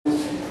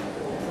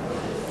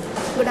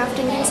Good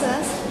afternoon,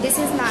 sirs. This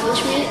is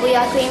Nagashmi. We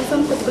are came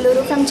from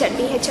Kutkuluru from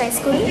ZPH High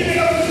School.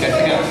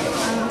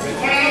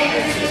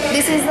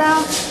 This is the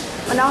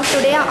now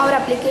today our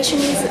application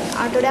is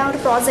today our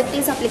project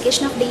is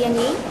application of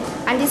DNA,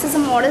 and this is a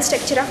model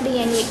structure of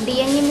DNA.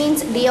 DNA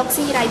means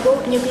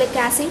deoxyribonucleic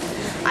acid,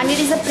 and it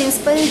is a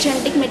principal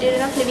genetic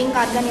material of living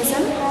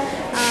organism.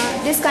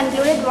 This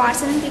concluded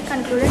Watson and Crick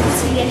concluded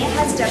this DNA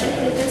has double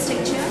helical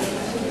structure.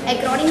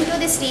 According to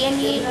this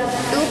DNA,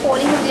 two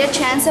polynuclear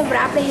chains are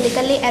wrapped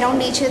helically around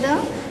each other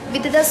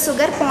with the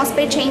sugar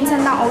phosphate chains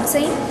on the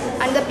outside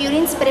and the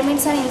purine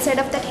pyramids are inside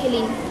of that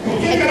helium.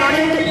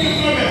 According to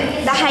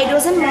the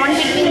hydrogen bond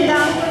between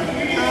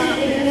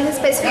the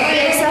specific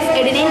pairs of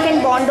adenine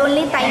can bond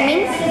only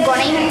thymine,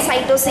 guanine and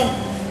cytosine.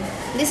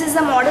 This is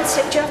the model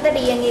structure of the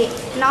DNA.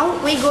 Now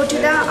we go to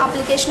the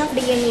application of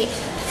DNA.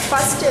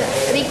 First,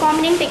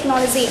 recombinant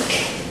technology.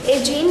 A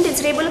gene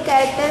desirable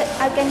character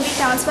can be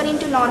transferred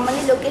into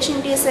normally location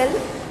into a cell.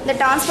 The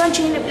transfer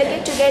gene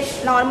replicate to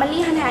get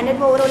normally and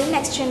handed over only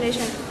next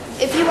generation.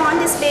 If you want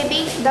this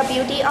baby, the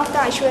beauty of the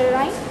Aishwarya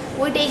Rai,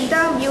 we take the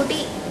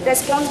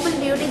responsible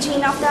beauty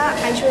gene of the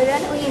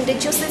Aishwarya Rai, we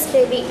introduce this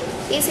baby.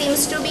 He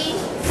seems to be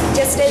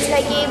just as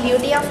like a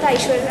beauty of the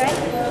Aishwarya Rai,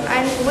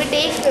 and we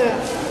take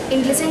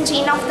intelligent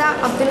gene of the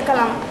Abdul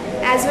Kalam,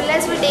 as well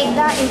as we take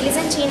the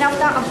intelligent gene of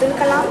the Abdul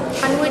Kalam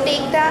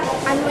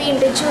and we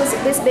introduce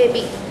this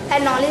baby. Her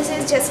knowledge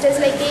is just as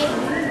like a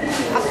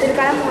Abdul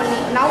Kalam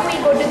only. Now we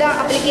go to the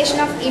application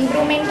of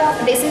improvement of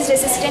disease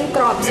resistant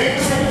crops.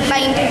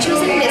 By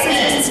introducing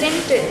disease resistant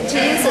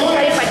genes for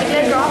a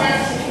particular crop,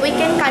 we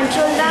can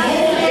control the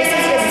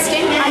disease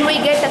resistant and we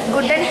get a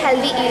good and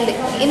healthy yield.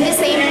 In the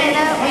same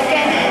manner, we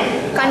can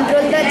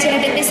control the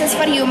genetic disease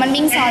for human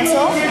beings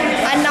also.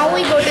 And now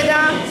we go to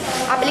the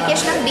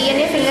application of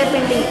DNA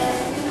fingerprinting.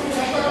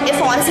 A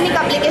forensic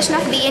application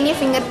of DNA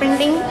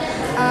fingerprinting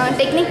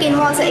technique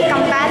involves a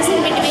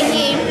comparison between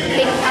the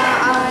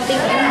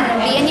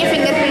DNA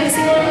fingerprints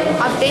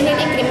obtained in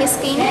a crime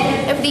scene.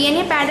 If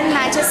DNA pattern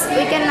matches,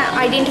 we can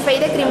identify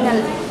the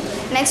criminal.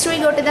 Next, we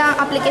go to the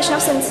application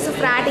of synthesis of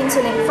rat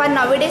insulin. For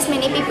nowadays,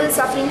 many people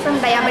suffering from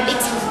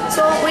diabetics,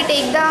 so we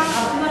take the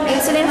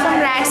insulin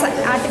from rats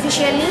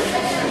artificially.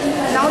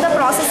 Now the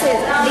process is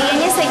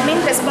DNA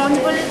segment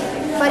responsible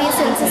for a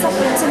synthesis of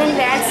insulin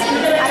rats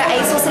are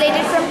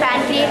isolated from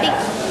pancreatic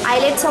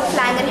islets of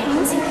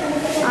Langerhans.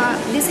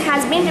 This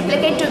has been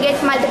replicated to get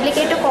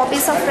multiplicative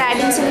copies of rat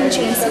insulin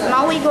genes.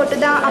 Now we go to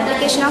the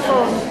application of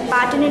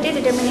paternity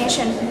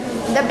determination.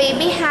 The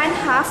baby had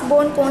half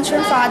bone cones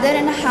from father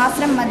and half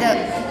from mother.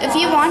 If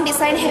you want to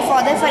decide a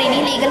father for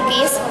any legal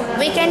case,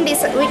 we can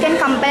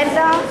compare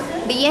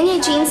the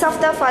DNA genes of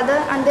the father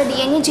and the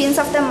DNA genes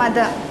of the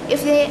mother.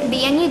 If the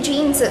DNA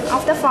genes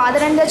of the father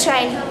and the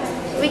child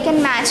we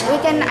can match, we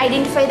can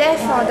identify the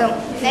father.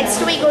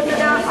 Next we go to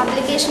the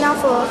application of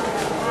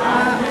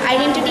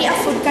identity of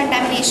food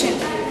contamination.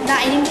 The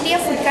identity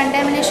of food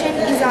contamination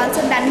is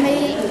also done by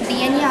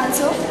DNA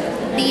also.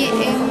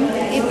 DNA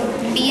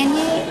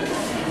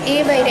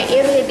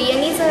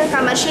is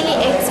commercially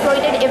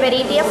exploited a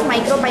variety of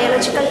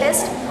microbiological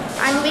tests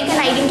and we can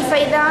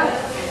identify the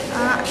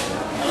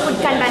food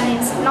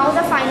contaminants. Now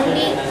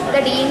finally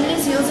the DNA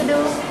is used to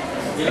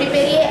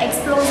prepare a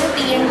explosive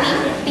TNT.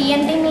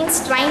 TNT means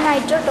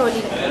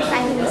trinitrotoluene.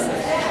 Thank you.